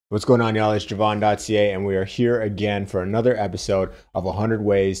What's going on, y'all? It's Javon.ca, and we are here again for another episode of 100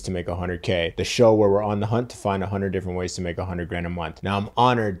 Ways to Make 100K, the show where we're on the hunt to find 100 different ways to make 100 grand a month. Now, I'm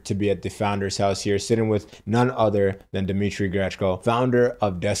honored to be at the founder's house here, sitting with none other than Dmitry Grechko, founder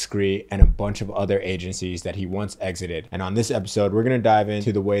of Deskree and a bunch of other agencies that he once exited. And on this episode, we're going to dive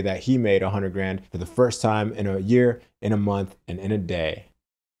into the way that he made 100 grand for the first time in a year, in a month, and in a day.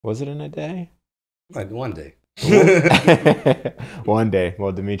 Was it in a day? One day. One day.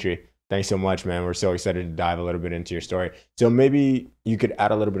 Well, Dmitry, thanks so much, man. We're so excited to dive a little bit into your story. So maybe you could add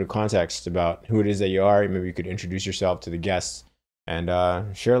a little bit of context about who it is that you are. Maybe you could introduce yourself to the guests and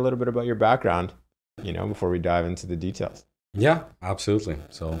share a little bit about your background, before we dive into the details. Yeah, absolutely.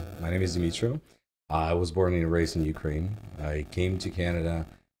 So my name is Dmitry. I was born and raised in Ukraine. I came to Canada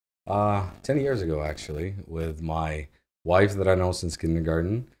 10 years ago, actually, with my wife that I know since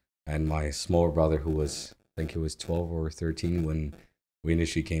kindergarten and my smaller brother who was, I think he was 12 or 13 when we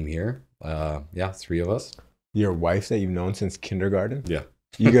initially came here. Three of us. Your wife that you've known since kindergarten? Yeah.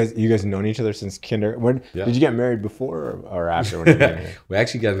 You guys known each other since kindergarten? Yeah. Did you get married before or after? When you came here? We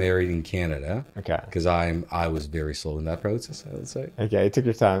actually got married in Canada. Okay. Because I was very slow in that process, I would say. Okay, it took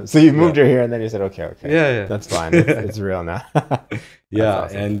your time. So you moved her here and then you said, okay. Yeah. That's fine. It's real now. Yeah,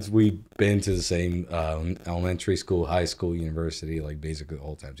 awesome. And we've been to the same elementary school, high school, university, like basically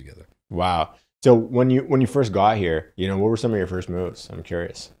all the time together. Wow. So when you first got here, what were some of your first moves? I'm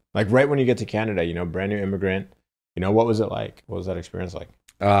curious. Like right when you get to Canada, brand new immigrant, what was it like? What was that experience like?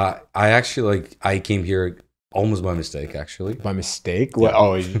 I came here almost by mistake, actually. By mistake? Yeah. What?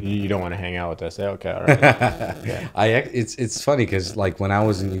 Oh, you don't want to hang out with us? Okay, all right. Yeah. It's funny because like when I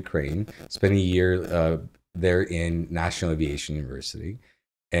was in Ukraine, spent a year there in National Aviation University.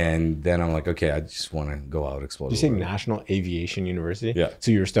 And then I'm like, okay, I just want to go out, explore. Did you say National Aviation University? Yeah.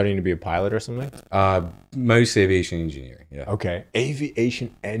 So you were studying to be a pilot or something? Mostly aviation engineering. Yeah. Okay.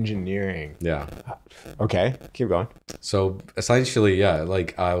 Aviation engineering. Yeah. Okay. Keep going. So essentially, yeah,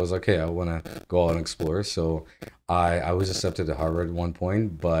 like I was okay, I want to go out and explore. So I was accepted to Harvard at one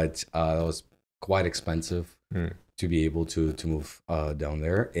point, but it was quite expensive to be able to move down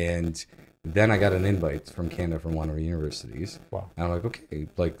there. And then I got an invite from Canada from one of the universities. Wow. And I'm like, okay,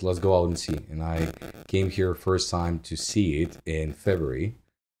 like let's go out and see. And I came here first time to see it in February.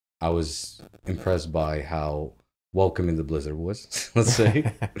 I was impressed by how welcoming the blizzard was, let's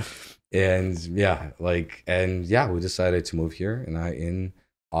say. We decided to move here. And in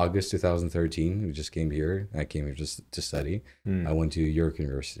August 2013, we just came here. I came here just to study. I went to York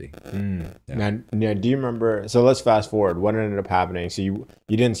University. Yeah. Now, do you remember? So let's fast forward. What ended up happening? So you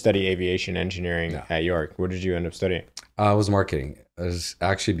didn't study aviation engineering at York. What did you end up studying? I was marketing. It was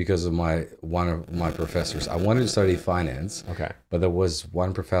actually because of one of my professors. I wanted to study finance. Okay. But there was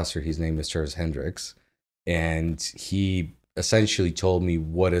one professor. His name is Charles Hendricks, and he essentially told me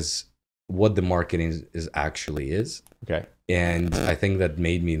what the marketing actually is. Okay. And I think that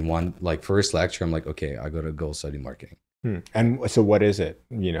made me in first lecture, I'm like, okay, I got to go study marketing. And so what is it,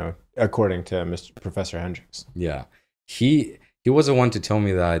 according to Professor Hendricks? Yeah. He was the one to tell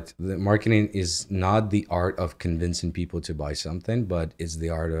me that the marketing is not the art of convincing people to buy something, but it's the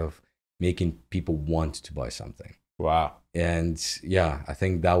art of making people want to buy something. Wow. And yeah, I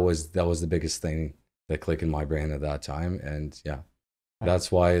think that was the biggest thing that clicked in my brain at that time. And yeah.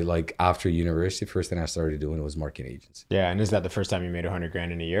 That's why, like, after university, first thing I started doing was marketing agency. Yeah, and is that the first time you made 100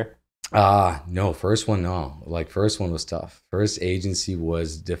 grand in a year? No, first one, no. Like, first one was tough. First agency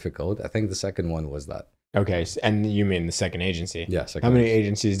was difficult. I think the second one was that. Okay, and you mean the second agency? Yeah, second. How many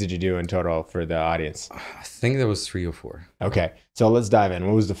agencies did you do in total for the audience? I think there was 3 or 4. Okay, so let's dive in.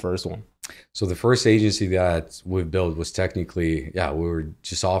 What was the first one? So the first agency that we built was technically, we were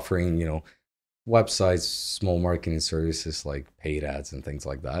just offering, websites, small marketing services like paid ads and things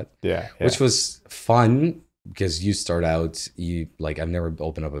like that. Yeah. Which was fun because you start out, I've never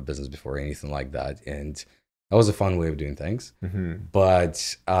opened up a business before or anything like that. And that was a fun way of doing things.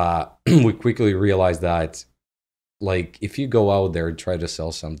 But we quickly realized that if you go out there and try to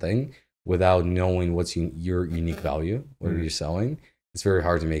sell something without knowing what's your unique value, what you're selling, it's very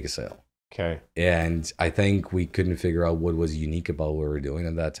hard to make a sale. Okay. And I think we couldn't figure out what was unique about what we were doing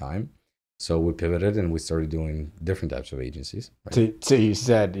at that time. So we pivoted and we started doing different types of agencies. Right? So you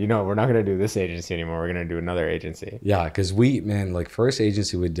said, we're not going to do this agency anymore. We're going to do another agency. Yeah, because first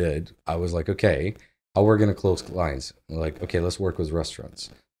agency we did, I was like, okay, how we're going to close clients? Like, okay, let's work with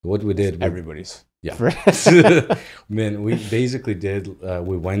restaurants. What we did. Everybody's. Yeah. We basically did,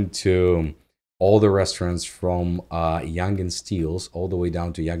 we went to all the restaurants from Yonge and Steeles all the way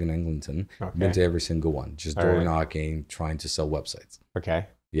down to Yonge and Eglinton. Okay. Been to every single one, just door knocking, trying to sell websites. Okay.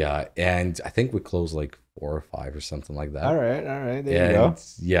 Yeah, and I think we closed like 4 or 5 or something like that. All right. There you go.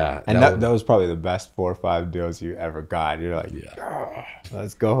 Yeah, And that was probably the best 4 or 5 deals you ever got. You're like, yeah, "Ah,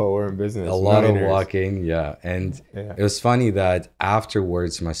 let's go. We're in business. a lot of Millionaires." walking. Yeah, and Yeah. it was funny that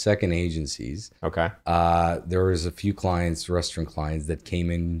afterwards, my second agencies, Okay. there was a few clients, restaurant clients, that came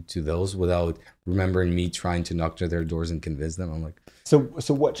into those without remembering me trying to knock to their doors and convince them. I'm like, So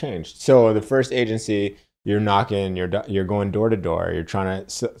what changed? So the first agency, you're knocking, you're going door to door, you're trying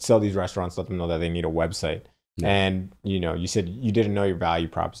to sell these restaurants, let them know that they need a website. Yeah. And you said you didn't know your value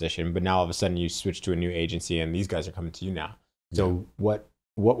proposition, but now all of a sudden you switch to a new agency, and these guys are coming to you now. So what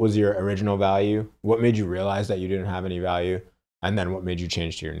was your original value? What made you realize that you didn't have any value? And then what made you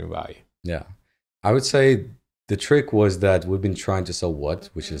change to your new value? yeah, I would say the trick was that we've been trying to sell what,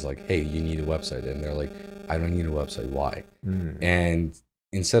 which is like, hey, you need a website, and they're like, I don't need a website. Why? And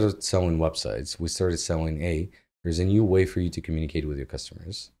instead of selling websites, we started selling, hey, there's a new way for you to communicate with your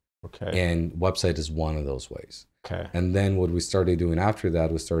customers. Okay. And website is one of those ways. Okay. And then what we started doing after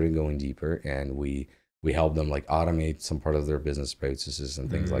that, we started going deeper, and we helped them like automate some part of their business processes and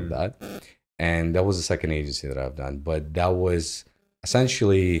things like that. And that was the second agency that I've done. But that was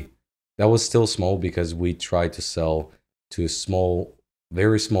essentially, that was still small because we tried to sell to a small,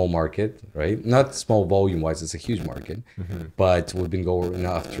 very small market, right? Not small volume wise, it's a huge market, but we've been going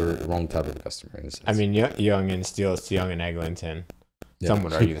after the wrong type of customer. In a sense. I mean, Young and Steele, Young and Eglinton. Yeah. Some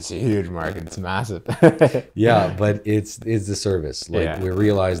would argue it's a huge market. It's massive. Yeah, but it's the service. Like Yeah. we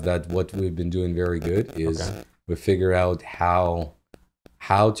realized that what we've been doing very good is we figure out how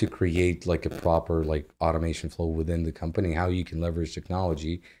to create like a proper like automation flow within the company, how you can leverage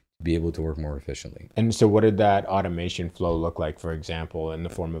technology to be able to work more efficiently. And so what did that automation flow look like, for example, in the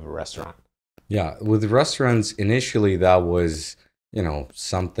form of a restaurant? Yeah, with restaurants, initially that was,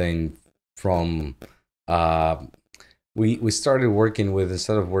 something from we started working with,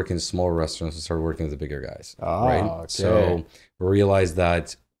 instead of working with small restaurants, we started working with the bigger guys. Oh, right? okay. So we realized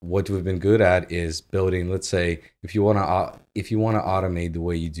that what we've been good at is building, let's say, if you want to automate the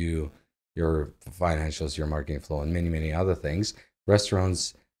way you do your financials, your marketing flow, and many, many other things,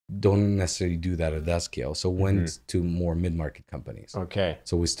 restaurants don't necessarily do that at that scale. So went to more mid-market companies. Okay.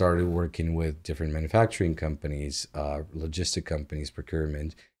 So we started working with different manufacturing companies, logistic companies,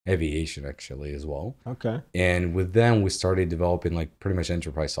 procurement, aviation actually as well. Okay. And with them, we started developing like pretty much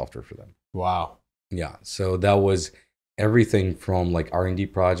enterprise software for them. Wow. Yeah. So that was everything from like R&D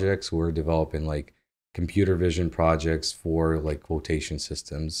projects. We're developing like computer vision projects for like quotation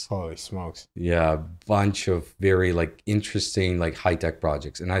systems. Holy smokes. Yeah. Bunch of very like interesting, like high-tech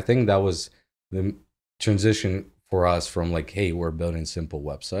projects. And I think that was the transition for us from like, hey, we're building simple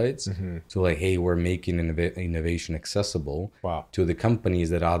websites to like, hey, we're making innovation accessible to the companies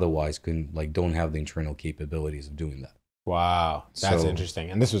that otherwise don't have the internal capabilities of doing that. Wow, that's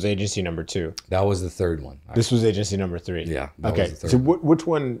interesting. And this was agency number 2. That was the third one. This was agency number 3. Yeah. Okay. So which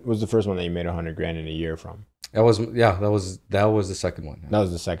one was the first one that you made $100,000 in a year from? That was the second one. That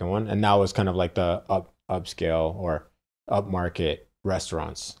was the second one, and that was kind of like the upscale or upmarket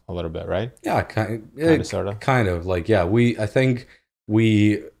restaurants a little bit, right? Yeah, kind of like, yeah. I think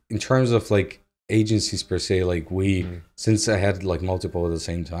in terms of like agencies per se, like since I had like multiple at the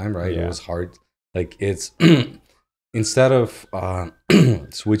same time, right? Yeah. It was hard. Like it's instead of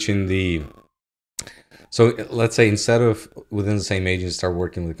switching so let's say instead of within the same agency start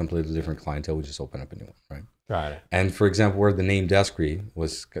working with a completely different clientele, we just open up a new one, right? Got it. And for example, where the name Deskree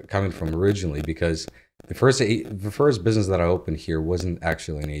was coming from originally, because the first business that I opened here wasn't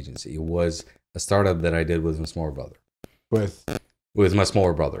actually an agency. It was a startup that I did with my smaller brother. With my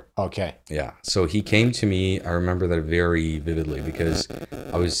smaller brother. Okay. Yeah. So he came to me. I remember that very vividly because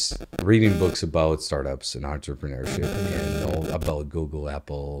I was reading books about startups and entrepreneurship and all about Google,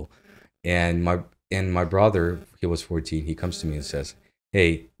 Apple, and my brother, he was 14. He comes to me and says,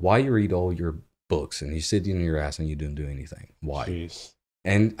 "Hey, why you read all your books and you sit in your ass and you don't do anything? Why?" Jeez.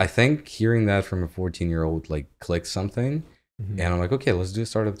 And I think hearing that from a 14-year-old like clicked something. And I'm like, okay, let's do a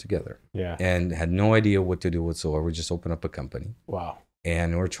startup together. Yeah. And had no idea what to do whatsoever. We just opened up a company. Wow.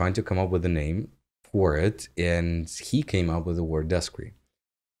 And we're trying to come up with a name for it. And he came up with the word Deskree.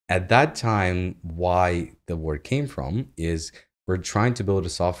 At that time, why the word came from is we're trying to build a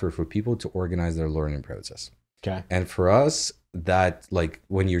software for people to organize their learning process. Okay. And for us, that like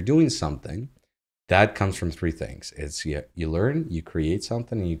when you're doing something, that comes from 3 things. It's you learn, you create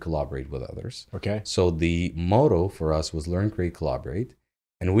something, and you collaborate with others. Okay. So the motto for us was learn, create, collaborate.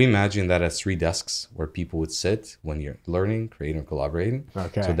 And we imagine that as 3 desks where people would sit when you're learning, creating, or collaborating.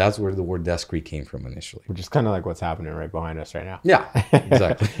 Okay. So that's where the word Deskree came from initially. Which is kind of like what's happening right behind us right now. Yeah,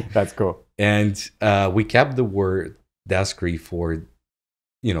 exactly. That's cool. And we kept the word Deskree for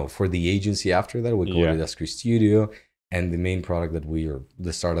for the agency after that, we go to Deskree Studio. And the main product that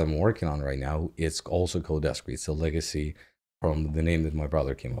the startup I'm working on right now, it's also called Deskree. It's a legacy from the name that my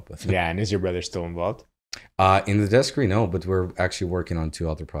brother came up with. Yeah, and is your brother still involved? In the Deskree, no, but we're actually working on 2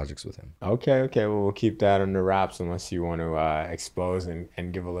 other projects with him. Okay. Well, we'll keep that under wraps unless you want to expose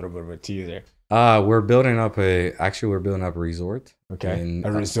and give a little bit of a teaser. We're building up a resort. Okay.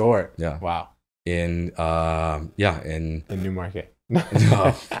 A resort. Yeah. Wow. In Newmarket.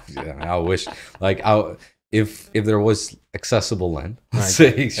 Yeah, I wish. If there was accessible land,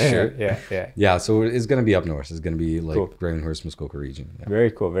 say sure. Yeah. So it's gonna be up north. It's gonna be like cool. Gravenhurst, Muskoka region. Yeah.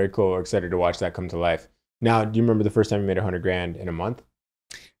 Very cool. We're excited to watch that come to life. Now, do you remember the first time you made $100,000 in a month?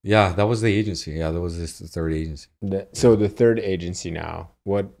 Yeah, that was the agency. Yeah, that was the third agency. So the third agency now.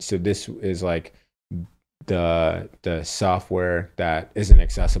 So this is like the software that isn't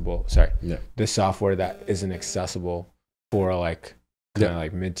accessible. Sorry. Yeah. The software that isn't accessible for like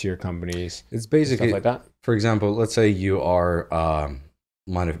mid-tier companies. It's basically stuff like that. For example, let's say you are a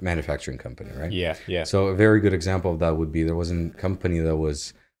manufacturing company, right? Yeah. So a very good example of that would be there was a company that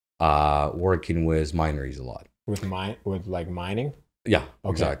was working with mineries a lot. With mining? Yeah,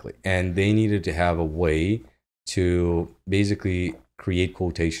 okay. Exactly. And they needed to have a way to basically create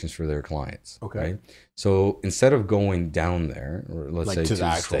quotations for their clients. Okay. Right? So instead of going down there, or let's say to the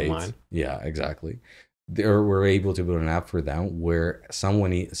actual States, mine. Yeah, exactly. We're able to build an app for them where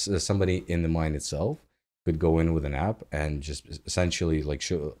somebody in the mine itself could go in with an app and just essentially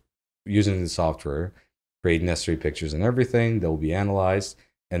show, using the software, create necessary pictures and everything. They'll be analyzed,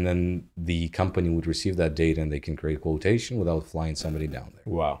 and then the company would receive that data and they can create quotation without flying somebody down there.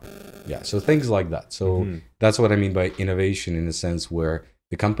 Wow. Yeah, so things like that. So that's what I mean by innovation, in the sense where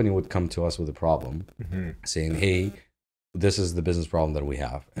the company would come to us with a problem, saying, hey, this is the business problem that we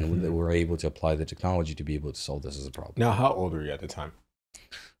have, and we're able to apply the technology to be able to solve this as a problem. Now, how old were you at the time?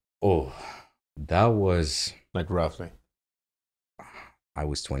 Oh, that was roughly. I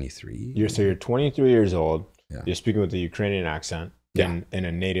was 23. You're 23 years old. Yeah. You're speaking with a Ukrainian accent in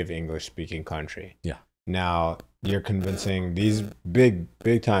a native English speaking country. Yeah. Now you're convincing these big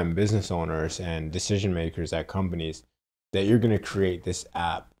time business owners and decision makers at companies that you're going to create this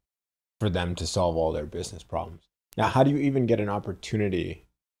app for them to solve all their business problems. Now, how do you even get an opportunity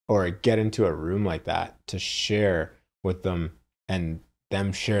or get into a room like that to share with them and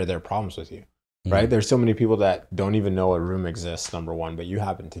them share their problems with you, right? There's so many people that don't even know a room exists, number one, but you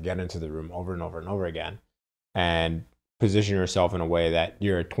happen to get into the room over and over and over again and position yourself in a way that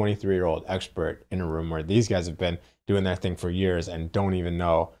you're a 23-year-old expert in a room where these guys have been doing their thing for years and don't even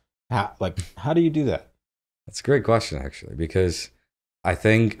know how do you do that? That's a great question, actually, because I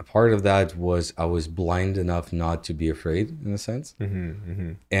think part of that was I was blind enough not to be afraid, in a sense.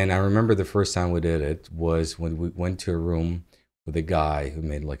 And I remember the first time we did it was when we went to a room with a guy who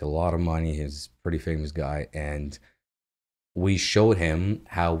made a lot of money. He's a pretty famous guy. And we showed him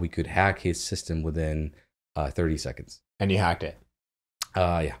how we could hack his system within 30 seconds. And you hacked it?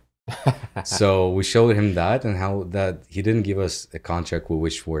 Yeah. So we showed him that, and how that he didn't give us a contract we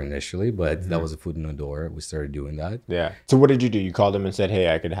wished for initially, but that was a foot in the door. We started doing that. Yeah. So what did you do? You called him and said,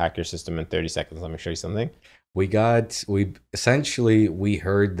 hey, I could hack your system in 30 seconds. Let me show you something. We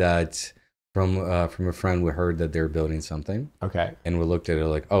heard that from a friend. We heard that they're building something. Okay. And we looked at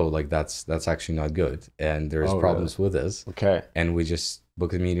it that's actually not good, and there's problems with this. Okay. And we just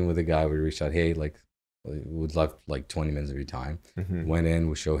booked a meeting with the guy. We reached out, hey, would love 20 minutes of your time. Went in,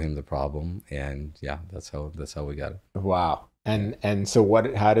 we show him the problem, and yeah, that's how we got it. Wow. And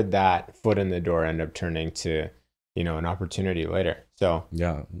so how did that foot in the door end up turning to an opportunity later? So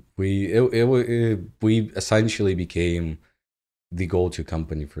yeah, we essentially became the go-to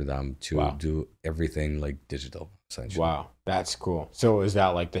company for them to do everything digital, essentially. Wow, that's cool. So is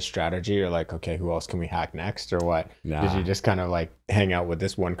that the strategy, or okay, who else can we hack next, or what? Nah. Did you just kind of hang out with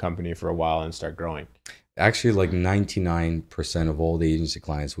this one company for a while and start growing? Actually, 99% of all the agency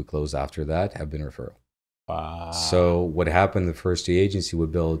clients we closed after that have been referral. Wow. So what happened, the first agency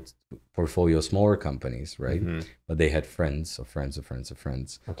would build portfolio of smaller companies, right? But they had friends of friends of friends of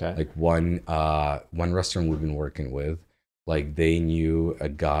friends. Okay. One restaurant we've been working with, they knew a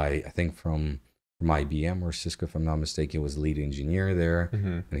guy, I think from IBM or Cisco, if I'm not mistaken, was lead engineer there.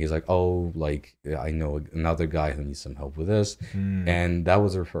 And he's like, oh, I know another guy who needs some help with this. And that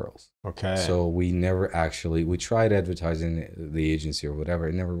was referrals. Okay. So we never we tried advertising the agency or whatever.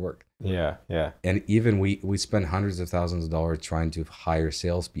 It never worked. Yeah. And even we spent hundreds of thousands of dollars trying to hire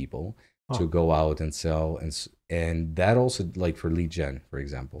salespeople to go out and sell. And that also, for lead gen, for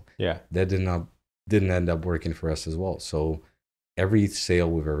example. Yeah. That didn't end up working for us as well. So every sale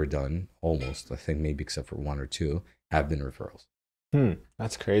we've ever done, almost, I think maybe except for one or two, have been referrals.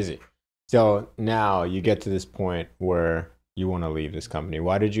 That's crazy. So now you get to this point where you want to leave this company.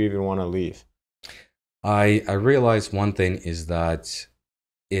 Why did you even want to leave? I realized one thing is that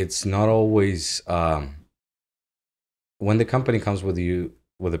it's not always when the company comes with you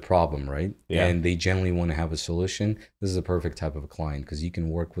with a problem, right? Yeah. And they generally want to have a solution. This is a perfect type of a client because you can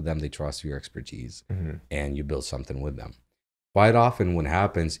work with them. They trust your expertise, and you build something with them. Quite often, what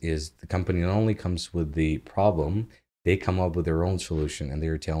happens is the company not only comes with the problem, they come up with their own solution, and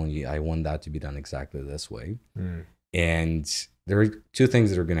they're telling you, "I want that to be done exactly this way." And there are two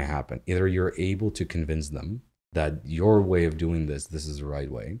things that are going to happen. Either you're able to convince them that your way of doing this is the right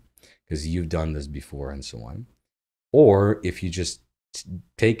way because you've done this before and so on. Or if you just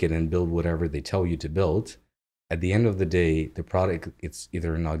take it and build whatever they tell you to build, at the end of the day, the product, it's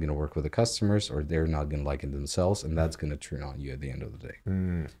either not going to work with the customers or they're not going to like it themselves. And that's going to turn on you at the end of the day.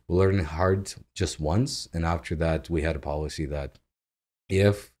 We learned hard just once. And after that, we had a policy that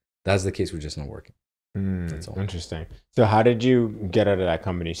if that's the case, we're just not working. That's all. Interesting. So how did you get out of that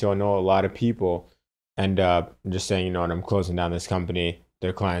company? So I know a lot of people end up just saying, you know what, I'm closing down this company.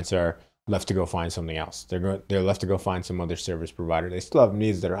 Their clients are left to go find something else. They're left to go find some other service provider. They still have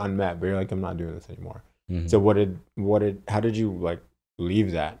needs that are unmet, but you're like, I'm not doing this anymore. So how did you like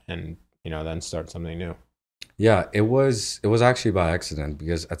leave that and, you know, then start something new? Yeah, it was actually by accident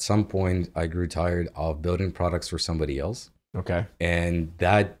because at some point I grew tired of building products for somebody else. Okay. And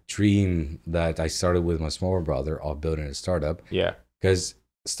that dream that I started with my smaller brother of building a startup. Yeah. Because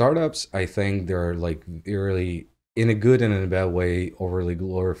startups, I think they're like really, in a good and in a bad way, overly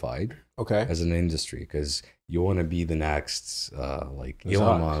glorified. Okay. As an industry, because you want to be the next like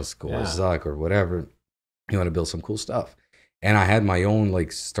Elon Musk or Zuck or whatever. You want to build some cool stuff. And I had my own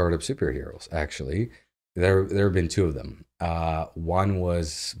like startup superheroes, actually. There have been two of them. One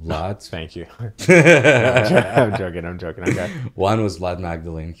was Vlad. Thank you. I'm joking. Okay. One was Vlad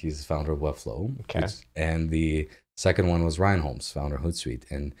Magdalene. He's the founder of Webflow. Okay. And the second one was Ryan Holmes, founder of Hootsuite.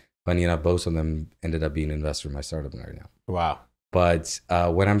 And funny enough, both of them ended up being an investor in my startup right now. Wow. But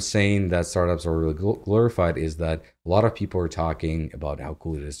when I'm saying that startups are really glorified is that a lot of people are talking about how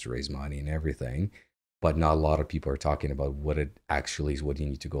cool it is to raise money and everything, but not a lot of people are talking about what it actually is, what you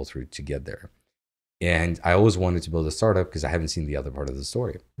need to go through to get there. And I always wanted to build a startup because I haven't seen the other part of the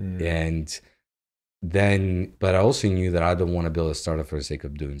story. And then, but I also knew that I don't want to build a startup for the sake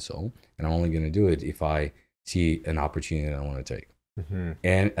of doing so. And I'm only going to do it if I see an opportunity that I want to take.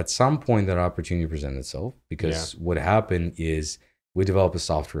 And at some point that opportunity presented itself because what happened is we developed a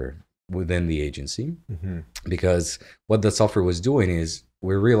software within the agency because what the software was doing is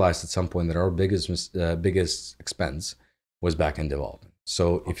we realized at some point that our biggest expense was back-end development.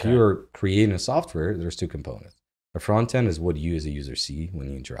 So if you're creating a software, there's two components. The front end is what you as a user see when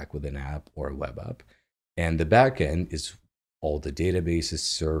you interact with an app or a web app. And the back end is all the databases,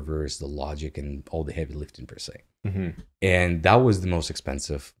 servers, the logic, and all the heavy lifting per se. And that was the most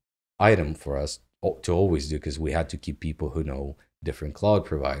expensive item for us to always do because we had to keep people who know different cloud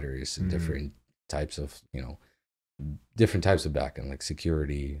providers and different types of, different types of backend like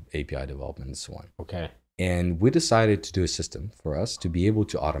security, API development, and so on. Okay. And we decided to do a system for us to be able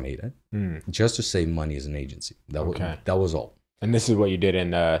to automate it just to save money as an agency. That was all. And this is what you did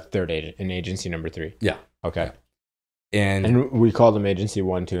in in agency number 3? Yeah. Okay. Yeah. And we call them agency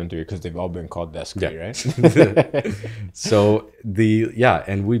 1, 2, and 3 because they've all been called Deskree, right? So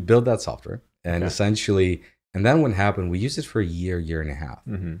and we built that software and essentially, and then what happened, we used it for a year and a half.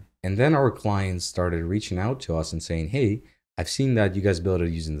 And then our clients started reaching out to us and saying, hey, I've seen that you guys built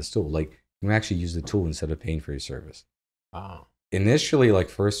it using this tool. Like, you can actually use the tool instead of paying for your service. Wow. Initially, like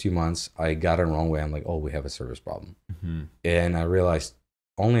first few months, I got it the wrong way. I'm like, oh, we have a service problem. And I realized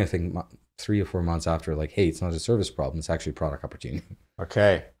only, I think, 3 or 4 months after, like, hey, it's not a service problem, it's actually a product opportunity.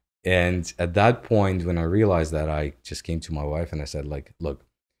 Okay. And at that point, when I realized that, I just came to my wife and I said, like, look,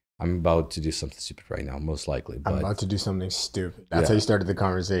 I'm about to do something stupid right now, most likely. But I'm about to do something stupid. That's how you started the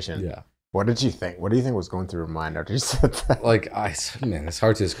conversation. Yeah. What did you think? What do you think was going through your mind after you said that? Like, man, it's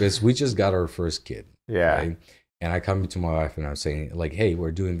hard to because we just got our first kid. Yeah. Right? And I come to my wife and I'm saying, like, hey,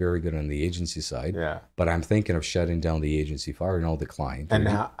 we're doing very good on the agency side. Yeah. But I'm thinking of shutting down the agency, firing all the clients. And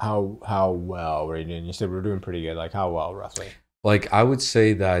how well were you doing? You said we're doing pretty good. Like, how well, roughly? Like, I would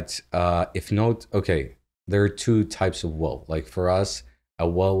say that if not, okay, there are two types of well. Like, for us, a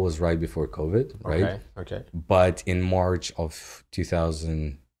well was right before COVID, right? Okay. But in March of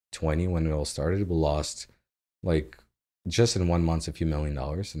 2020, when it all started, we lost, like, just in 1 month, a few $1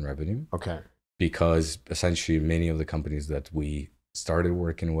 million in revenue. Okay. Because essentially many of the companies that we started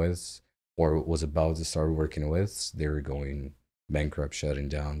working with or was about to start working with, they were going bankrupt, shutting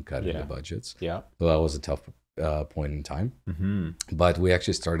down, cutting the budgets. Yeah. So that was a tough point in time. But we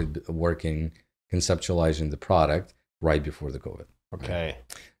actually started working, conceptualizing the product right before the COVID. Okay.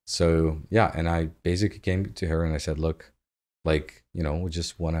 So yeah, and I basically came to her and I said, look, like, you know, we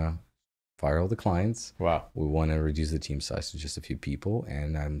just want to fire all the clients. Wow. We want to reduce the team size to just a few people,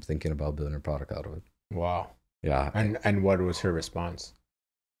 and I'm thinking about building a product out of it. Wow. Yeah. And what was her response?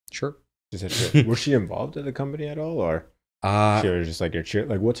 Sure. She said, sure. Was she involved in the company at all, or she was just like your cheer?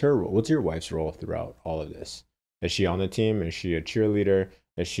 Like, what's her role? What's your wife's role throughout all of this? Is she on the team? Is she a cheerleader?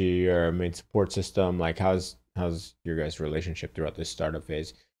 Is she your main support system? Like, how's your guys' relationship throughout this startup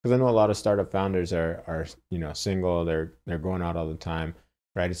phase? Because I know a lot of startup founders are you know, single. They're going out all the time,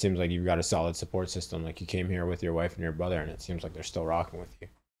 right? It seems like you've got a solid support system. Like, you came here with your wife and your brother, and it seems like they're still rocking with you.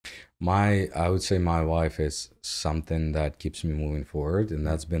 I would say my wife is something that keeps me moving forward, and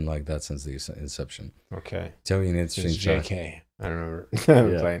that's been like that since the inception. Okay. Tell you an interesting JK. I don't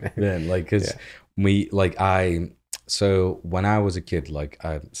remember playing it. Yeah, like, because so when I was a kid, like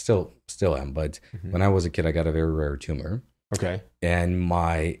I still am, but when I was a kid, I got a very rare tumor. Okay. And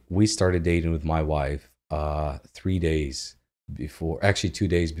we started dating with my wife 3 days before, actually 2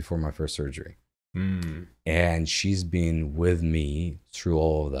 days before my first surgery. And she's been with me through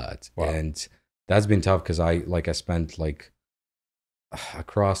all of that. Wow. And that's been tough because I spent like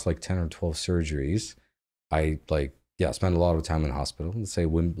across like 10 or 12 surgeries. I spent a lot of time in hospital. Let's say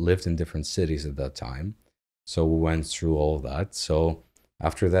we lived in different cities at that time. So we went through all of that. So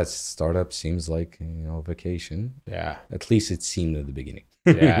after that, startup seems like, you know, vacation. Yeah. At least it seemed at the beginning.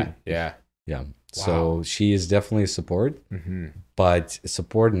 Yeah. Yeah. Yeah. Wow. So she is definitely a support, but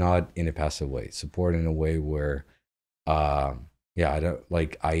support not in a passive way. Support in a way where, I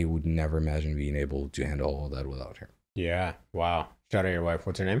would never imagine being able to handle all that without her. Yeah. Wow. Shout out your wife.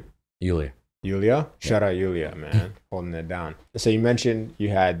 What's her name? Yulia. Yulia? Shout out Yulia, man. Holding it down. So you mentioned you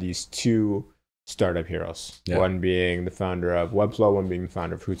had these two startup heroes. Yeah. One being the founder of Webflow, one being the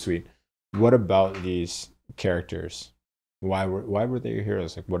founder of Hootsuite. What about these characters? Why were they your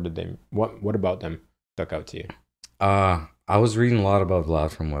heroes? Like, what about them stuck out to you? I was reading a lot about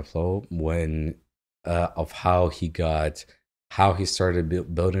Vlad from Webflow when of how he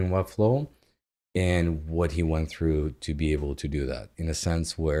started building Webflow and what he went through to be able to do that, in a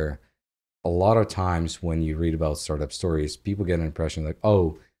sense where a lot of times when you read about startup stories, people get an impression like,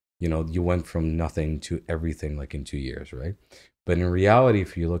 oh, you know, you went from nothing to everything like in 2 years, right? But in reality,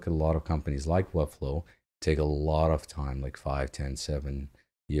 if you look at a lot of companies like Webflow, take a lot of time, like 5, 10, 7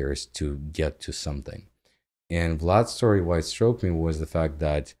 years to get to something. And Vlad's story, why it struck me, was the fact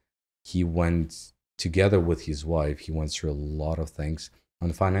that he went together with his wife, he went through a lot of things on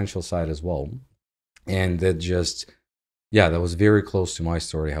the financial side as well. And that that was very close to my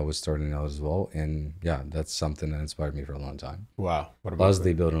story, how it was starting out as well. And yeah, that's something that inspired me for a long time. Wow. Plus,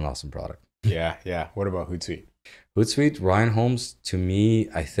 they built an awesome product. Yeah. What about Hootsuite? Hootsuite, Ryan Holmes, to me,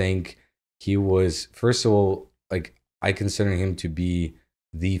 I think he was, first of all, like, I consider him to be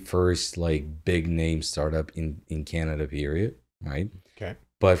the first like big name startup in Canada, period, right? Okay.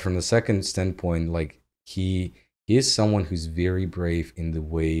 But from the second standpoint, like he is someone who's very brave in the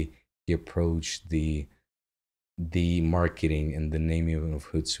way he approached the marketing and the naming of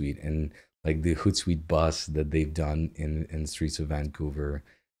Hootsuite, and like the Hootsuite bus that they've done in streets of Vancouver,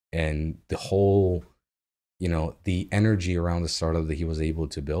 and the whole, you know, the energy around the startup that he was able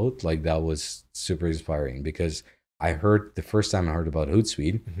to build, like that was super inspiring. Because the first time I heard about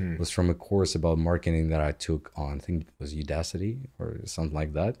Hootsuite was from a course about marketing that I took on, I think it was Udacity or something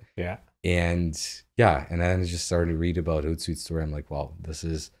like that. Yeah. And then I just started to read about Hootsuite's story. I'm like, wow,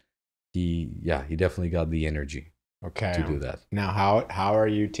 he definitely got the energy to do that. Now, how are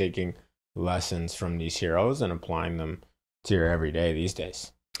you taking lessons from these heroes and applying them to your everyday these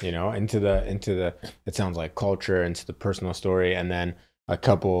days? You know, into the it sounds like culture, into the personal story, and then a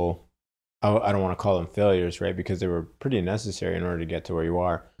couple, I don't want to call them failures, right? Because they were pretty necessary in order to get to where you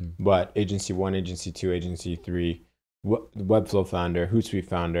are. But agency 1, agency 2, agency 3, Webflow founder, Hootsuite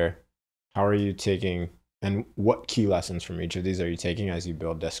founder, how are you taking, and what key lessons from each of these are you taking as you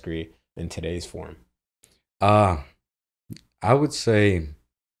build Deskree in today's form? I would say,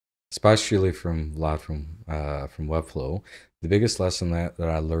 especially from Vlad from Webflow, the biggest lesson that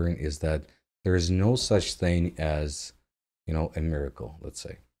I learned is that there is no such thing as, you know, a miracle, let's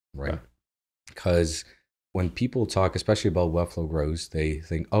say, right? Because when people talk, especially about Webflow growth, they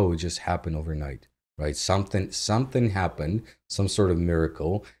think, oh, it just happened overnight, right? Something happened, some sort of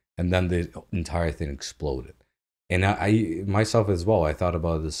miracle, and then the entire thing exploded. And I myself as well, I thought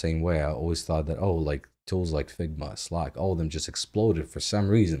about it the same way. I always thought that, oh, like tools like Figma, Slack, all of them just exploded for some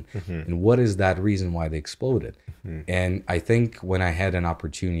reason. And what is that reason why they exploded? And I think when I had an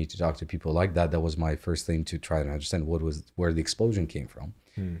opportunity to talk to people like that, that was my first thing to try to understand where the explosion came from.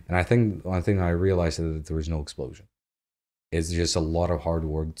 And I think one thing I realized is that there was no explosion. It's just a lot of hard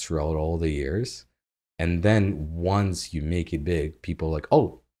work throughout all the years. And then once you make it big, people are like,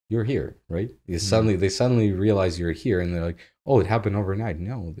 oh, you're here, right? They suddenly realize you're here, and they're like, oh, it happened overnight.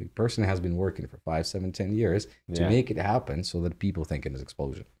 No, the person has been working for 5, 7, 10 years to make it happen so that people think it is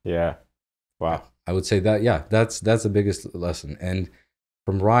explosion. Yeah. Wow. I would say that, yeah, that's the biggest lesson. And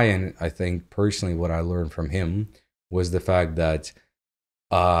from Ryan, I think personally what I learned from him was the fact that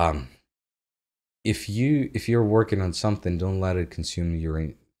if you're working on something, don't let it consume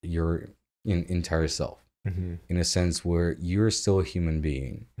your entire self. In a sense where you're still a human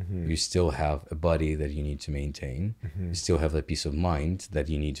being. You still have a body that you need to maintain. You still have a peace of mind that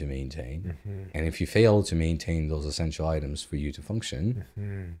you need to maintain. And if you fail to maintain those essential items for you to function,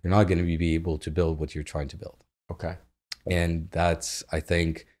 you're not going to be able to build what you're trying to build. Okay. And I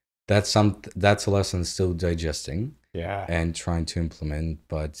think that's a lesson still digesting. Yeah. And trying to implement,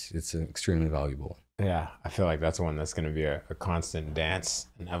 but it's an extremely valuable one. Yeah. I feel like that's one that's going to be a constant dance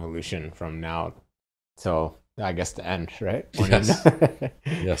and evolution from now. So I guess the end, right? Yes.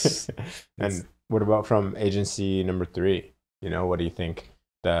 Yes. And what about from agency number 3? What do you think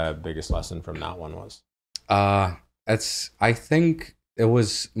the biggest lesson from that one was? I think it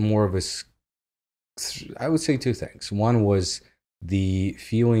was more of I would say 2 things. One was the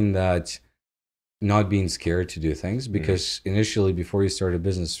feeling that not being scared to do things, because initially before you start a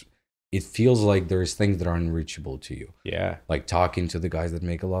business, it feels like there's things that are unreachable to you. Yeah. Like talking to the guys that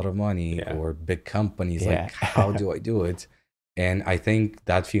make a lot of money or big companies. Like, how do I do it? And I think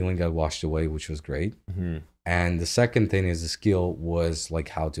that feeling got washed away, which was great. And the second thing is the skill was like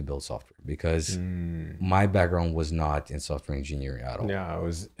how to build software, because my background was not in software engineering at all. Yeah,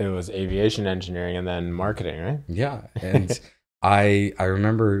 it was aviation engineering and then marketing, right? Yeah. And I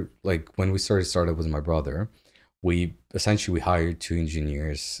remember like when we started with my brother, we hired 2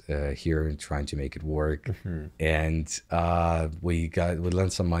 engineers here trying to make it work. And we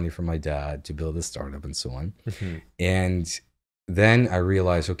lent some money from my dad to build a startup and so on. And then I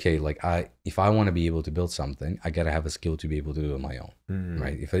realized, okay, like if I want to be able to build something, I got to have a skill to be able to do it on my own,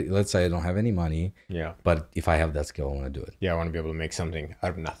 right? Let's say I don't have any money, but if I have that skill, I want to do it. Yeah, I want to be able to make something out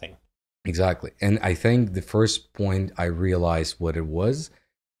of nothing. Exactly. And I think the first point I realized what it was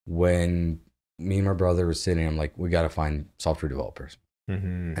when me and my brother were sitting, I'm like, we got to find software developers.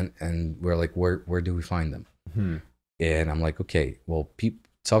 And we're like, where do we find them? And I'm like, okay, well,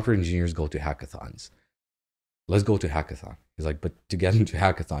 software engineers go to hackathons. Let's go to hackathon. He's like, but to get into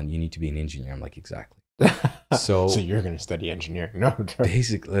hackathon, you need to be an engineer. I'm like, exactly. So you're going to study engineering? No,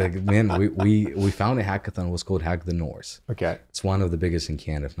 basically, like, man, we found a hackathon. It was called Hack the North. Okay, it's one of the biggest in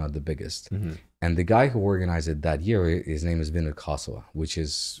Canada, if not the biggest. And the guy who organized it that year, his name is Dmitry Grechko, which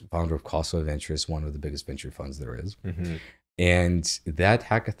is founder of Grechko Ventures, one of the biggest venture funds there is. And that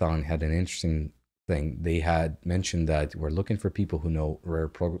hackathon had an interesting thing. They had mentioned that we're looking for people who know rare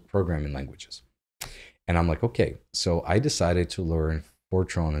programming languages. And I'm like, okay. So I decided to learn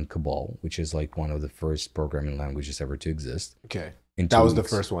Fortran and Cabal, which is like one of the first programming languages ever to exist. Okay. That was the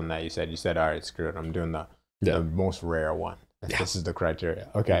first one that you said. You said, all right, screw it. I'm doing the most rare one. This is the criteria.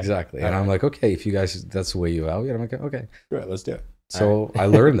 Okay. Exactly. And I'm like, okay, if you guys, that's the way you evaluate, I'm like, okay. Good, let's do it. So I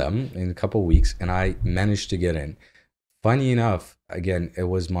learned them in a couple of weeks and I managed to get in. Funny enough, again, it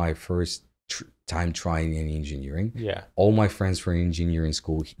was my first time trying any engineering. Yeah. All my friends from engineering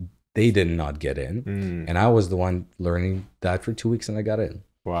school, they did not get in. And I was the one learning that for 2 weeks and I got in.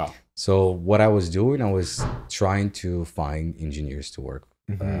 Wow. So what I was doing, I was trying to find engineers to work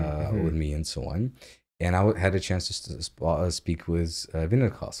with me and so on. And I had a chance to speak with Dmitry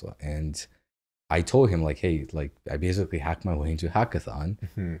Grechko. And I told him like, hey, like I basically hacked my way into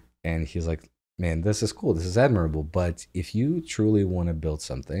hackathon. And he's like, man, this is cool. This is admirable. But if you truly want to build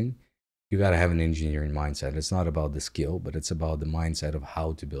something, you got to have an engineering mindset. It's not about the skill, but it's about the mindset of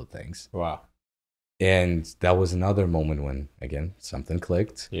how to build things. Wow. And that was another moment when, again, something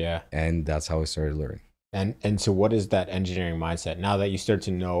clicked. Yeah. And that's how I started learning. And so what is that engineering mindset? Now that you start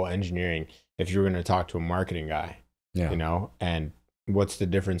to know engineering, if you're going to talk to a marketing guy, and what's the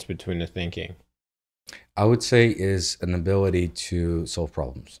difference between the thinking? I would say is an ability to solve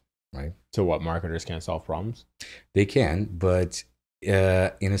problems, right? So what, marketers can't solve problems? They can, but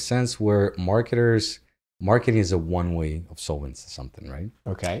in a sense where marketing is a one way of solving something, right?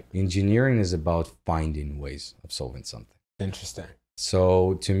 Okay. Engineering is about finding ways of solving something. Interesting.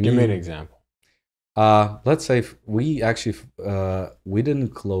 So to me, give me an example. Let's say we actually we didn't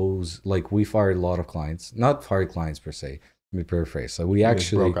close, like we fired a lot of clients, not fired clients per se. Let me paraphrase. So we You just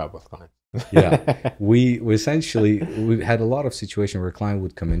actually broke up with clients. yeah, we essentially we had a lot of situation where a client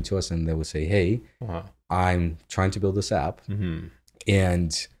would come into us and they would say, "Hey, Uh-huh. I'm trying to build this app,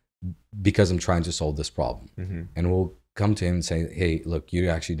 and because I'm trying to solve this problem," and we'll come to him and say, "Hey, look, you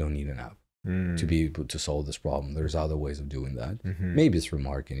actually don't need an app to be able to solve this problem. There's other ways of doing that. Maybe it's for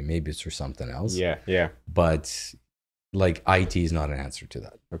marketing, maybe it's for something else. Yeah. But like IT is not an answer to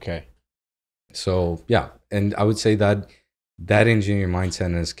that." Okay. So yeah, and I would say that that engineering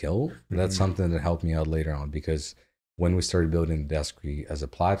mindset and skill, that's something that helped me out later on, because when we started building Deskree as a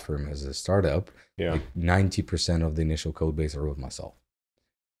platform, as a startup, like 90% of the initial code base I wrote myself.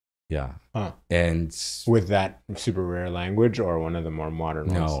 Yeah. Huh. And with that super rare language or one of the more modern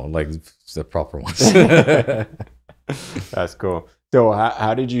ones? No, like the proper ones. That's cool. So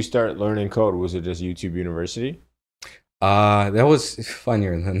how did you start learning code? Was it just YouTube University? That was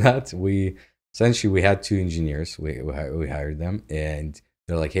funnier than that. We had two engineers. We hired them, and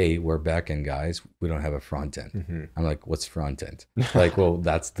they're like, "Hey, we're back-end guys. We don't have a front end." I'm like, "What's front end?" Like, "Well,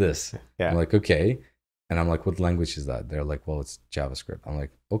 that's this." I'm like, "Okay." And I'm like, "What language is that?" They're like, "Well, it's JavaScript." I'm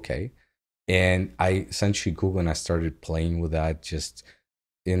like, "Okay." And I essentially Googled and I started playing with that.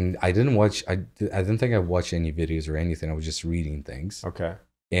 I didn't think I watched any videos or anything. I was just reading things. Okay.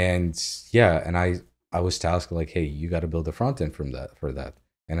 And yeah, and I was tasked like, "Hey, you got to build a front end for that."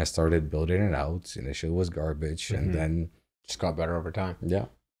 And I started building it out. Initially it was garbage, and then just got better over time. Yeah.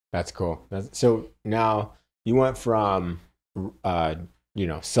 That's cool. So now you went from,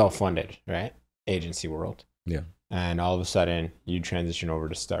 self-funded, right? Agency world. Yeah. And all of a sudden you transition over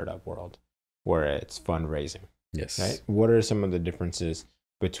to startup world where it's fundraising. Yes. Right. What are some of the differences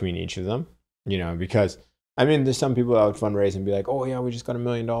between each of them? Because I mean, there's some people that would fundraise and be like, "Oh yeah, we just got $1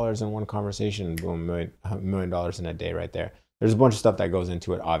 million in one conversation. Boom, $1 million in a day right there." There's a bunch of stuff that goes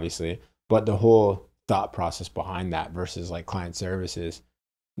into it, obviously, but the whole thought process behind that versus like client services,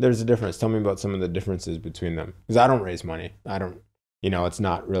 there's a difference. Tell me about some of the differences between them. Because I don't raise money. I don't, it's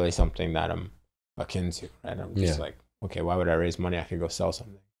not really something that I'm akin to, right? I'm just like, okay, why would I raise money? I could go sell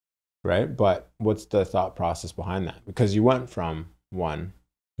something, right? But what's the thought process behind that? Because you went from one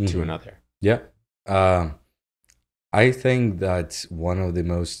to another. Yeah. I think that's one of the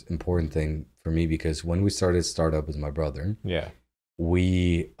most important thing for me, because when we started startup with my brother,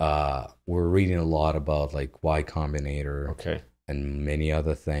 we were reading a lot about like Y Combinator, and many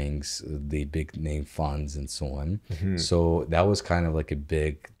other things, the big name funds and so on. So that was kind of like a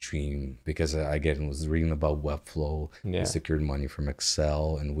big dream, because I again was reading about Webflow, secured money from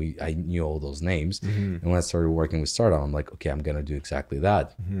Excel, and I knew all those names. And when I started working with startup, I'm like, okay, I'm gonna do exactly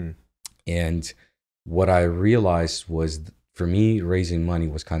that. And what I realized was, for me, raising money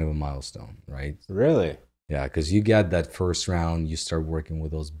was kind of a milestone, right? Really? Yeah, because you get that first round, you start working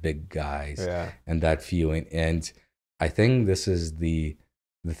with those big guys, and that feeling. And I think this is the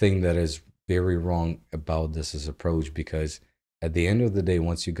thing that is very wrong about this approach, because at the end of the day,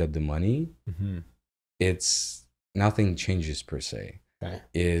 once you got the money, it's nothing changes per se.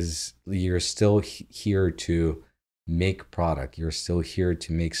 Is you're still here to make product. You're still here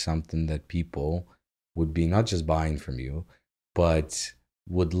to make something that people would be not just buying from you, but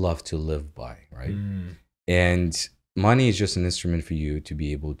would love to live by, right? And money is just an instrument for you to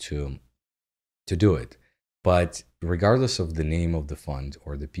be able to do it. But regardless of the name of the fund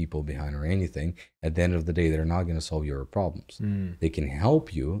or the people behind or anything, at the end of the day, they're not going to solve your problems. They can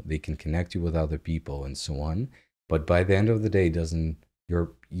help you, they can connect you with other people and so on. But by the end of the day,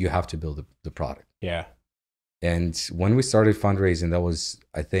 you have to build the product. Yeah. And when we started fundraising, that was,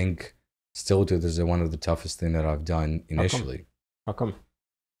 I think, still to this is one of the toughest thing that I've done initially. How come?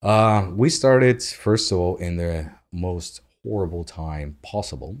 We started, first of all, in the most horrible time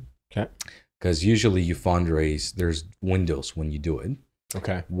possible. Okay. Because usually you fundraise, there's windows when you do it.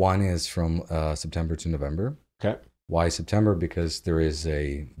 Okay. One is from September to November. Okay. Why September? Because there is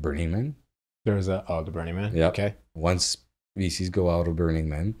a Burning Man. There's the Burning Man. Yeah. Okay. Once VCs go out of Burning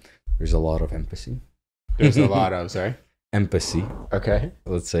Man, there's a lot of empathy. There's a lot of, sorry? Empathy. Okay.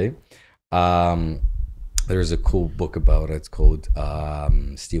 Let's say. There's a cool book about it. It's called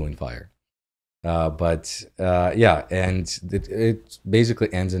Stealing Fire. Yeah, and it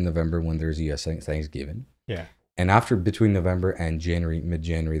basically ends in November when there's US Thanksgiving. Yeah. And between November and January,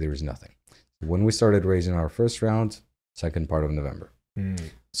 mid-January, there was nothing. When we started raising our first round, second part of November.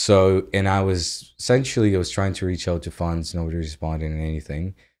 So, and I was trying to reach out to funds, nobody responded in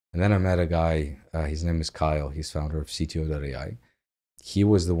anything. And then I met a guy, his name is Kyle, he's founder of CTO.ai. He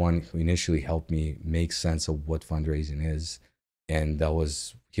was the one who initially helped me make sense of what fundraising is and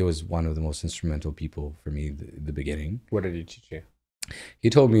he was one of the most instrumental people for me at the beginning. What did he teach you? He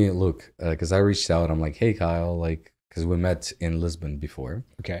told me, look, because I reached out, I'm like, hey Kyle, like, because we met in Lisbon before.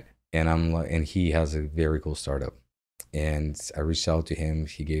 Okay. And I'm like, and he has a very cool startup. And I reached out to him.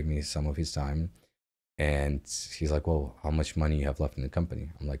 He gave me some of his time. And he's like, well, how much money you have left in the company?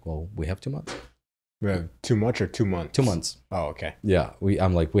 I'm like, well, we have 2 months. We have too much or 2 months? 2 months. Oh, okay. Yeah.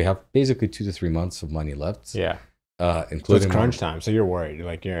 I'm like, we have basically 2 to 3 months of money left. Yeah. Including So it's crunch time. So you're worried.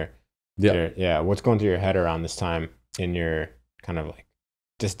 Like yeah. What's going through your head around this time in your kind of like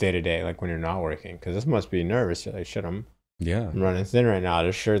just day to day, like when you're not working? Because this must be nervous. You're like, shit, I'm running thin right now.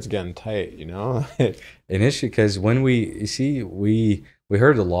 This shirt's getting tight, you know? Initially, because when we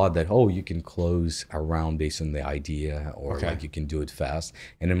heard a lot that, oh, you can close around based on the idea, or like you can do it fast.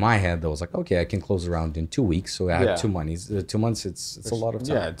 And in my head, I was like, okay, I can close around in 2 weeks. So I had 2 months. 2 months, it's a lot of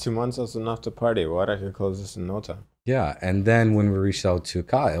time. Yeah, 2 months, that's enough to party. What? I could close this in no time. Yeah. And then when we reached out to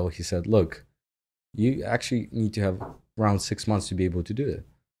Kyle, he said, look, you actually need to have around 6 months to be able to do it.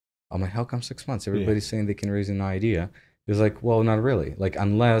 I'm like, how come 6 months? Everybody's saying they can raise an idea. He was like, well, not really. Like,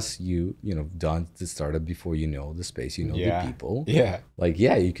 unless you done the startup before you know the space, you know the people. Yeah. Like,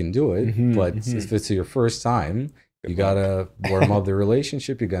 yeah, you can do it. But if it's your first time, you got to warm up the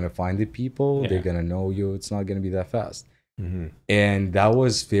relationship. You're going to find the people. They're going to know you. It's not going to be that fast. And that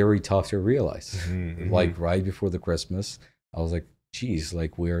was very tough to realize. Like, right before the Christmas, I was like, geez,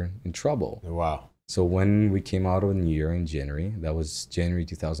 like, we're in trouble. Wow. So when we came out of the new year in January, that was January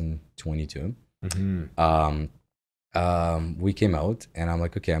 2022. We came out, and I'm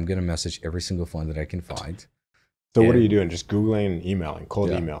like, okay, I'm gonna message every single fund that I can find. So what are you doing? Just Googling and emailing, cold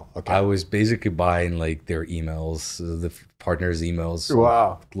email. Okay. I was basically buying like their emails, the partners' emails,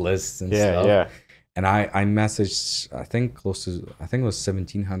 lists and stuff. Yeah. And I messaged, I think it was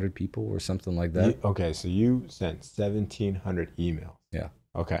 1,700 people or something like that. Okay, so you sent 1,700 emails. Yeah.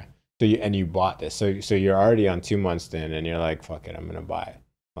 Okay. So you bought this. So you're already on 2 months in, and you're like, fuck it, I'm gonna buy it.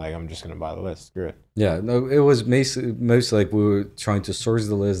 Like, I'm just gonna buy the list. Screw it. Yeah, no, it was most like we were trying to source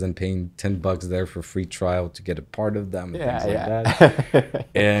the list and paying $10 there for free trial to get a part of them. And things like that.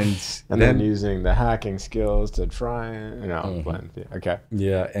 and then using the hacking skills to try and blend. Yeah. Okay.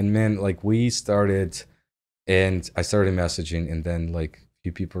 Yeah, and man, like we started, and I started messaging, and then like a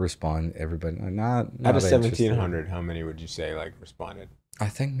few people respond. Everybody not out of 1,700, how many would you say like responded? I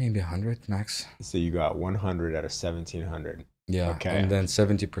think maybe 100 max. So you got 100 out of 1,700. Yeah. Okay. And then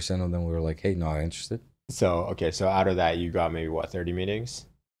 70% of them were like, hey, not interested. So out of that, you got maybe what, 30 meetings?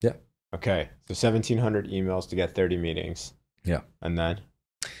 Yeah. Okay. So 1,700 emails to get 30 meetings. Yeah. And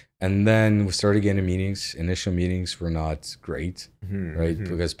then we started getting meetings. Initial meetings were not great, right?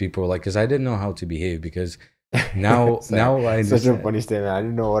 Because people were like, because I didn't know how to behave, because now I understand. Such a funny statement. I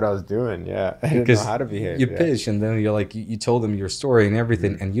didn't know what I was doing. Yeah. I didn't know how to behave. You pitch, and then you're like, you told them your story and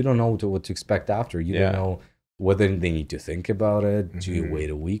everything, and you don't know what to expect after. You don't know whether they need to think about it. Do you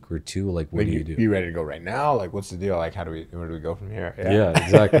wait a week or two? Like, what do you do? Be ready to go right now? Like, what's the deal? Like, where do we go from here? Yeah,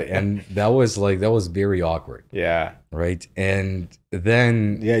 exactly. And that was very awkward. Yeah. Right. And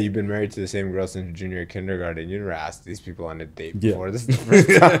then you've been married to the same girl since junior kindergarten. You never asked these people on a date before. This is the first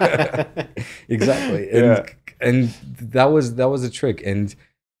time. Exactly. And that was a trick. And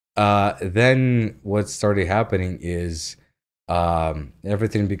then what started happening is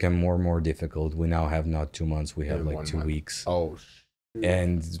everything became more and more difficult. We now have not 2 months, we have like 2 weeks. Oh.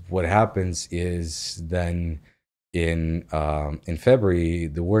 And what happens is then in February,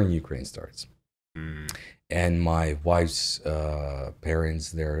 the war in Ukraine starts. And my wife's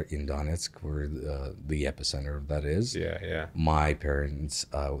parents, they're in Donetsk, where the epicenter of that is. Yeah. My parents,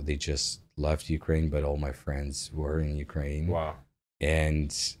 they just left Ukraine, but all my friends were in Ukraine. Wow.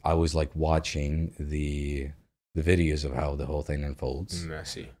 And I was like watching the videos of how the whole thing unfolds.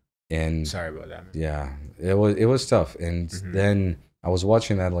 Messy. And sorry about that, man. Yeah, it was tough. And then I was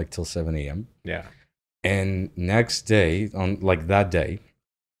watching that like till 7 a.m. Yeah. And next day, on like that day,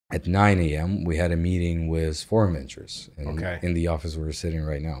 at 9 a.m., we had a meeting with Forum Ventures in the office where we're sitting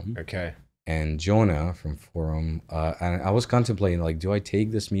right now. Okay. And Jonah from Forum, and I was contemplating, like, do I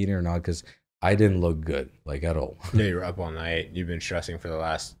take this meeting or not? Because I didn't look good, like, at all. Yeah, you were up all night. You've been stressing for the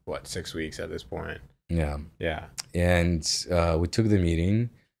last, 6 weeks at this point. Yeah. Yeah. And we took the meeting,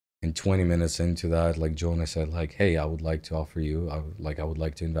 and 20 minutes into that, like, Jonah said, like, hey, I would like to offer you, I would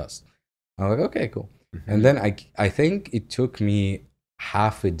like to invest. I'm like, okay, cool. And then I think it took me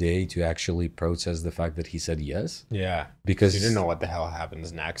half a day to actually process the fact that he said yes. Yeah. Because you didn't know what the hell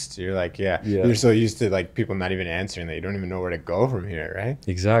happens next. You're like, you're so used to like people not even answering that you don't even know where to go from here, right?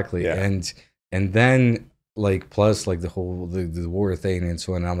 Exactly. Yeah. And then like plus like the whole the war thing and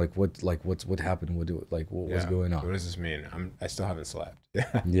so on. I'm like, what happened? What was going on? What does this mean? I still haven't slept.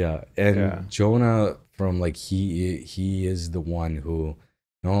 Yeah. Yeah, and Yeah. Jonah from like he is the one who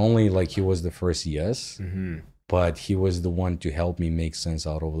not only like he was the first yes, but he was the one to help me make sense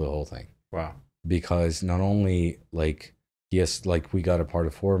out of the whole thing. Wow. Because not only like yes, like we got a part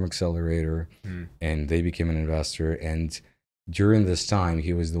of Forum Accelerator and they became an investor, and during this time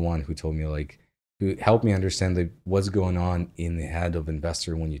he was the one who told me like who helped me understand like what's going on in the head of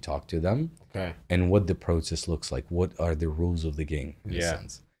investor when you talk to them. Okay. And what the process looks like, what are the rules of the game in a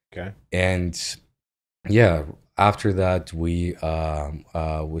sense. Okay. And yeah, after that we signed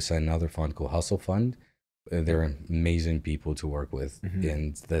another fund called Hustle Fund. They're amazing people to work with,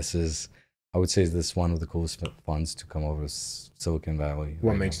 and this is, I would say, this is one of the coolest funds to come over Silicon Valley.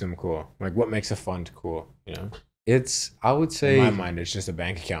 What makes them cool? Like, what makes a fund cool? You know, it's, I would say, in my mind, it's just a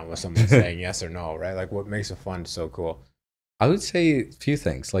bank account with someone saying yes or no, right? Like, what makes a fund so cool? I would say a few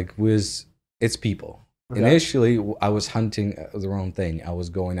things. Like, it's people. Okay. Initially, I was hunting the wrong thing. I was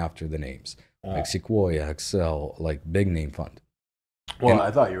going after the names, like Sequoia, Excel, like big name fund. Well,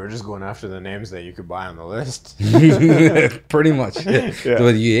 I thought you were just going after the names that you could buy on the list. Pretty much. Yeah.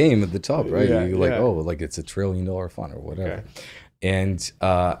 But you aim at the top, right? Yeah, You're like, oh, like it's $1 trillion fund or whatever. Okay. And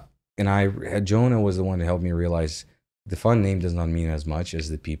I had Jonah was the one to help me realize the fund name does not mean as much as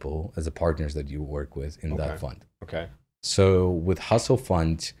the people, as the partners that you work with in that fund. Okay. So with Hustle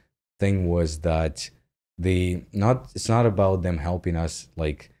Fund, thing was that it's not about them helping us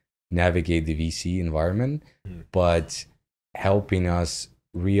like navigate the VC environment, but helping us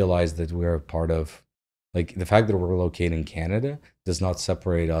realize that we're a part of, like, the fact that we're located in Canada does not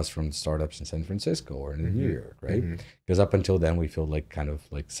separate us from startups in San Francisco or in New York, right? Because up until then we feel like kind of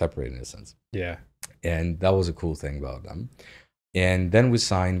like separated in a sense. Yeah. And that was a cool thing about them. And then we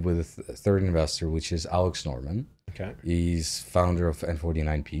signed with a third investor, which is Alex Norman. Okay. He's founder of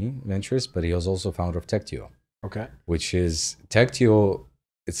N49P Ventures, but he was also founder of Techtio. Okay. Which is Techtio.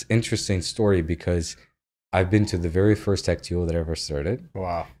 It's an interesting story because I've been to the very first Techtio that ever started.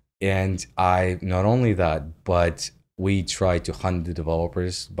 Wow. And I, not only that, but we tried to hunt the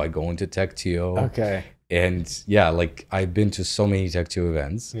developers by going to Techtio. Okay. And yeah, like I've been to so many Techtio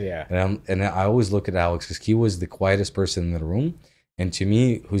events. Yeah. And I always look at Alex because he was the quietest person in the room. And to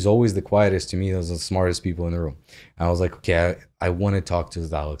me, who's always the quietest, to me, those are the smartest people in the room. And I was like, okay, I want to talk to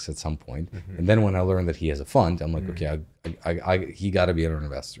Alex at some point. And then when I learned that he has a fund, I'm like, okay, he got to be an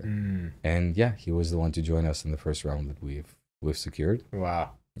investor. And yeah, he was the one to join us in the first round that we've secured.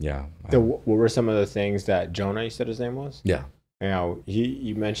 Wow. Yeah. So what were some of the things that Jonah, you said his name was? Yeah. Now,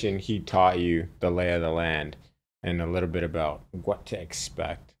 you mentioned he taught you the lay of the land and a little bit about what to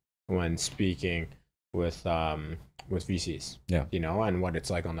expect when speaking with VCs, you know, and what it's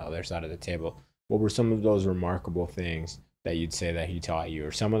like on the other side of the table. What were some of those remarkable things that you'd say that he taught you,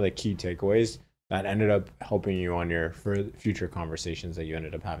 or some of the key takeaways that ended up helping you on your future conversations that you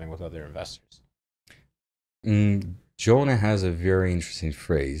ended up having with other investors? Jonah has a very interesting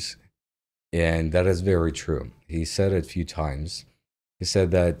phrase, and that is very true. He said it a few times. He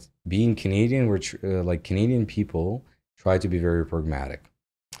said that being Canadian, like Canadian people try to be very pragmatic.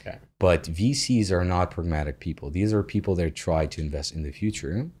 Okay. But VCs are not pragmatic people. These are people that try to invest in the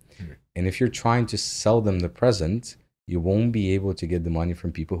future. And if you're trying to sell them the present, you won't be able to get the money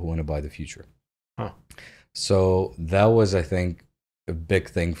from people who want to buy the future. Huh. So that was, I think, a big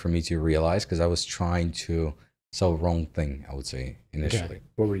thing for me to realize, because I was trying to sell wrong thing, I would say, initially. Okay.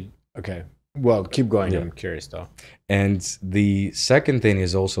 What were you? Okay. Well, keep going. Yeah. I'm curious though. And the second thing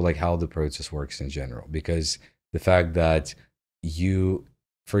is also like how the process works in general, because the fact that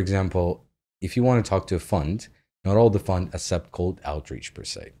for example, if you want to talk to a fund, not all the fund accept cold outreach per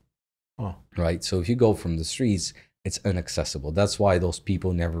se. Oh. Right? So if you go from the streets, it's inaccessible. That's why those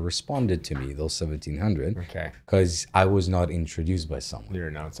people never responded to me, those 1,700. Okay. Because I was not introduced by someone. You're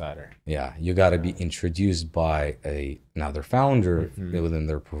an outsider. Yeah. You got to be introduced by another founder within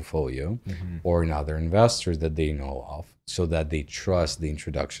their portfolio or another investor that they know of, so that they trust the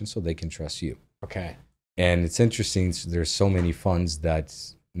introduction, so they can trust you. Okay. And it's interesting, there's so many funds that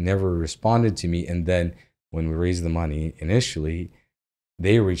never responded to me. And then when we raised the money initially,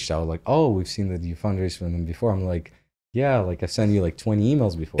 they reached out like, oh, we've seen that you fundraised for them before. I'm like, yeah, like I've sent you like 20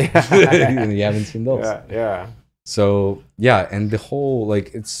 emails before. And you haven't seen those. Yeah, yeah. So yeah, and the whole,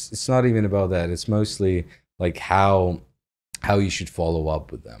 like, it's not even about that. It's mostly like how you should follow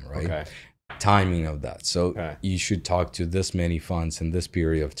up with them, right? Okay. Timing of that. So you should talk to this many funds in this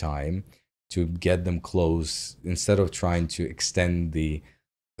period of time to get them close, instead of trying to extend the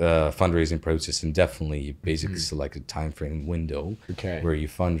fundraising process indefinitely. You basically select a time frame window where you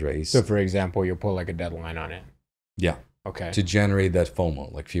fundraise. So, for example, you'll put like a deadline on it. Yeah. Okay. To generate that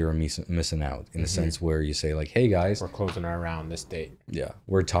FOMO, like fear of missing out, in a sense where you say like, hey guys, we're closing around this date. Yeah.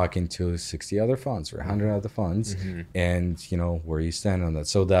 We're talking to 60 other funds or 100 other funds, and you know where you stand on that.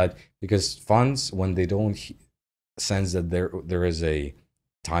 So that, because funds, when they don't sense that there is a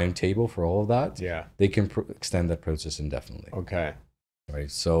timetable for all of that, they can extend that process indefinitely. Okay.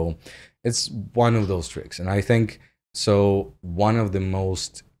 Right. So it's one of those tricks. And I think, so one of the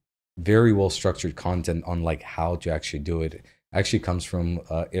most very well structured content on like how to actually do it actually comes from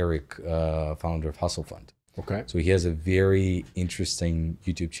Eric, founder of Hustle Fund. Okay. So he has a very interesting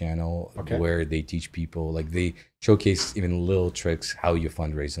YouTube channel where they teach people, like they showcase even little tricks how you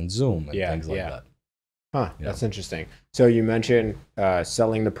fundraise on Zoom and things like that. Huh, that's interesting. So you mentioned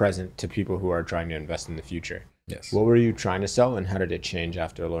selling the present to people who are trying to invest in the future. Yes. What were you trying to sell, and how did it change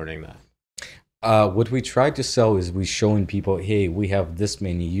after learning that? What we tried to sell is we showing people, hey, we have this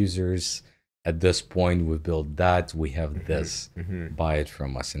many users at this point. We've built that. We have this. Buy it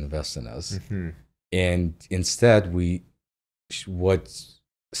from us. Invest in us. And instead, what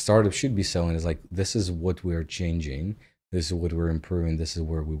startups should be selling is like, this is what we're changing. This is what we're improving. This is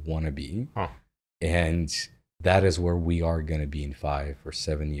where we want to be. And that is where we are going to be in 5 or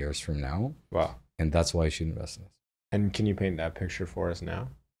 7 years from now. Wow. And that's why you should invest in us. And can you paint that picture for us now?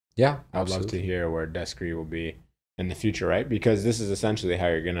 Yeah, I'd love to hear where Deskree will be in the future, right? Because this is essentially how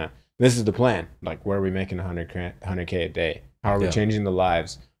you're gonna. This is the plan. Like, where are we making 100K a day? How are we changing the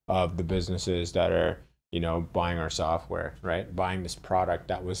lives of the businesses that are, you know, buying our software, right? Buying this product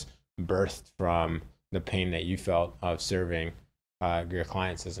that was birthed from the pain that you felt of serving your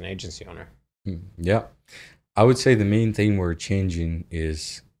clients as an agency owner. Yeah, I would say the main thing we're changing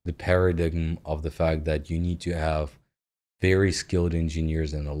is the paradigm of the fact that you need to have very skilled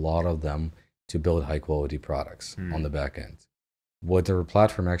engineers, and a lot of them, to build high quality products on the back end. What our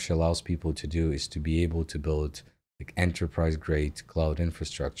platform actually allows people to do is to be able to build like enterprise grade cloud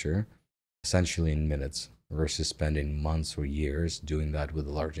infrastructure essentially in minutes, versus spending months or years doing that with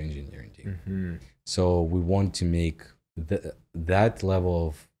a large engineering team. So we want to make that level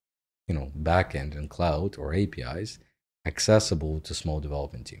of, you know, backend and cloud or APIs accessible to small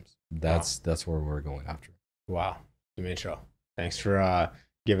development teams. That's where we're going after. Wow. Dmitry, thanks for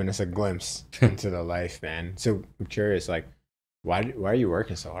giving us a glimpse into the life, man. So I'm curious, like, why are you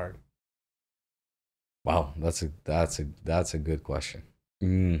working so hard? Wow, that's a good question.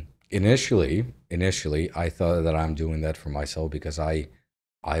 Initially, I thought that I'm doing that for myself because I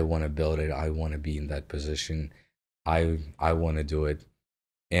want to build it. I want to be in that position. I want to do it.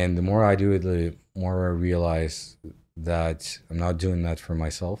 And the more I do it, the more I realize that I'm not doing that for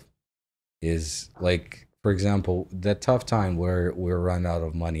myself. Is like, for example, that tough time where we were run out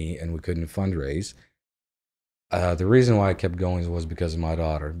of money and we couldn't fundraise. The reason why I kept going was because of my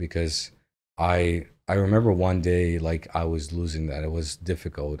daughter. Because I remember one day, like, I was losing that. It was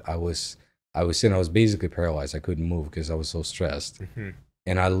difficult. I was sitting. I was basically paralyzed. I couldn't move because I was so stressed.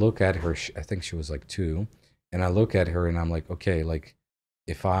 And I look at her. I think she was like 2. And I look at her and I'm like, okay, like,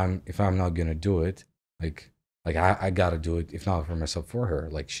 if I'm not gonna do it, like I gotta do it. If not for myself, for her.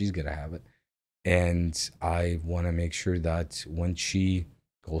 Like, she's gonna have it. And I want to make sure that when she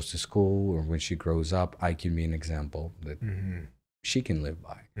goes to school or when she grows up, I can be an example that she can live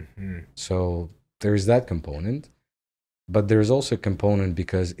by. So there's that component, but there's also a component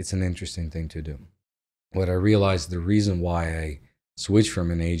because it's an interesting thing to do. What I realized, the reason why I switched from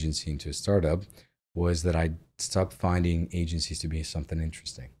an agency into a startup was that I stopped finding agencies to be something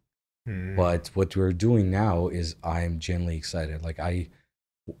interesting. But what we're doing now is I'm genuinely excited. Like,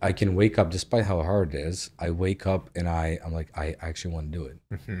 I can wake up, despite how hard it is, I wake up and I'm like, I actually want to do it.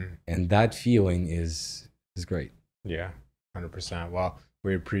 And that feeling is great. Yeah, 100%. Well,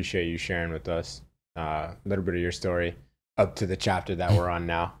 we appreciate you sharing with us a little bit of your story up to the chapter that we're on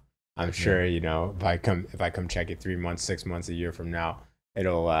now. I'm sure, you know, if I come check it 3 months, 6 months, a year from now,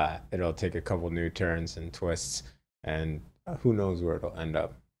 it'll take a couple new turns and twists, and who knows where it'll end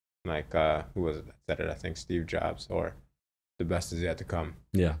up. Like, who was it that said it? I think Steve Jobs, or the best is yet to come.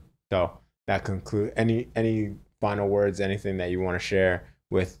 Yeah. So that concludes. Any final words, anything that you want to share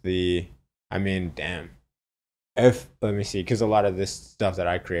with the, I mean, damn. Let me see, because a lot of this stuff that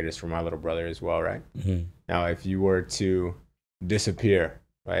I create is for my little brother as well, right? Now, if you were to disappear,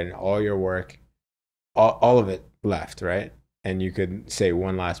 right, and all your work, all of it left, right, and you could say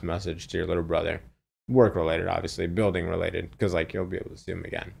one last message to your little brother, work related, obviously, building related, because like you'll be able to see him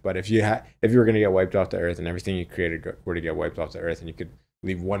again. But if you were going to get wiped off the earth and everything you created were to get wiped off the earth, and you could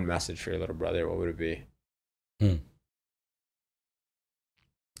leave one message for your little brother, what would it be?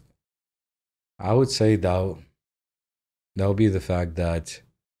 I would say that would be the fact that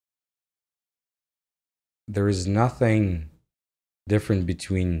there is nothing different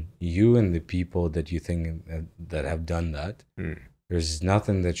between you and the people that you think that have done that. There's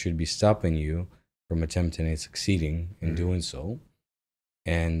nothing that should be stopping you from attempting and succeeding in doing so.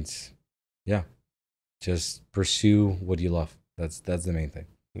 And yeah, just pursue what you love. That's the main thing.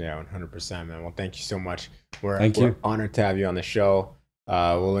 Yeah, 100%, man. Well, thank you so much. We're honored to have you on the show.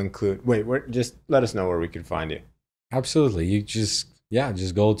 We'll include, just let us know where we can find you. Absolutely. You just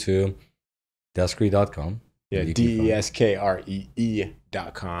go to Deskree.com. Yeah, DESKREE.com.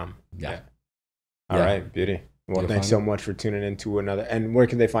 Yeah. All right, beauty. Well, thanks so much for tuning in to another. And where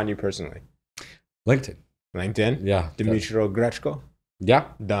can they find you personally? LinkedIn. LinkedIn? Yeah. Dmitry Grechko? Yeah.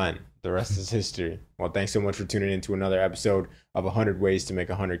 Done. The rest is history. Well, thanks so much for tuning in to another episode of 100 Ways to Make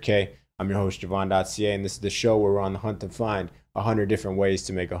 100K. I'm your host, Javon.ca, and this is the show where we're on the hunt to find 100 different ways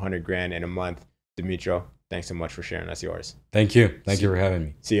to make 100 grand in a month. Dmitry, thanks so much for sharing. That's yours. Thank you. Thank you for having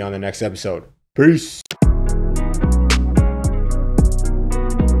me. See you on the next episode. Peace.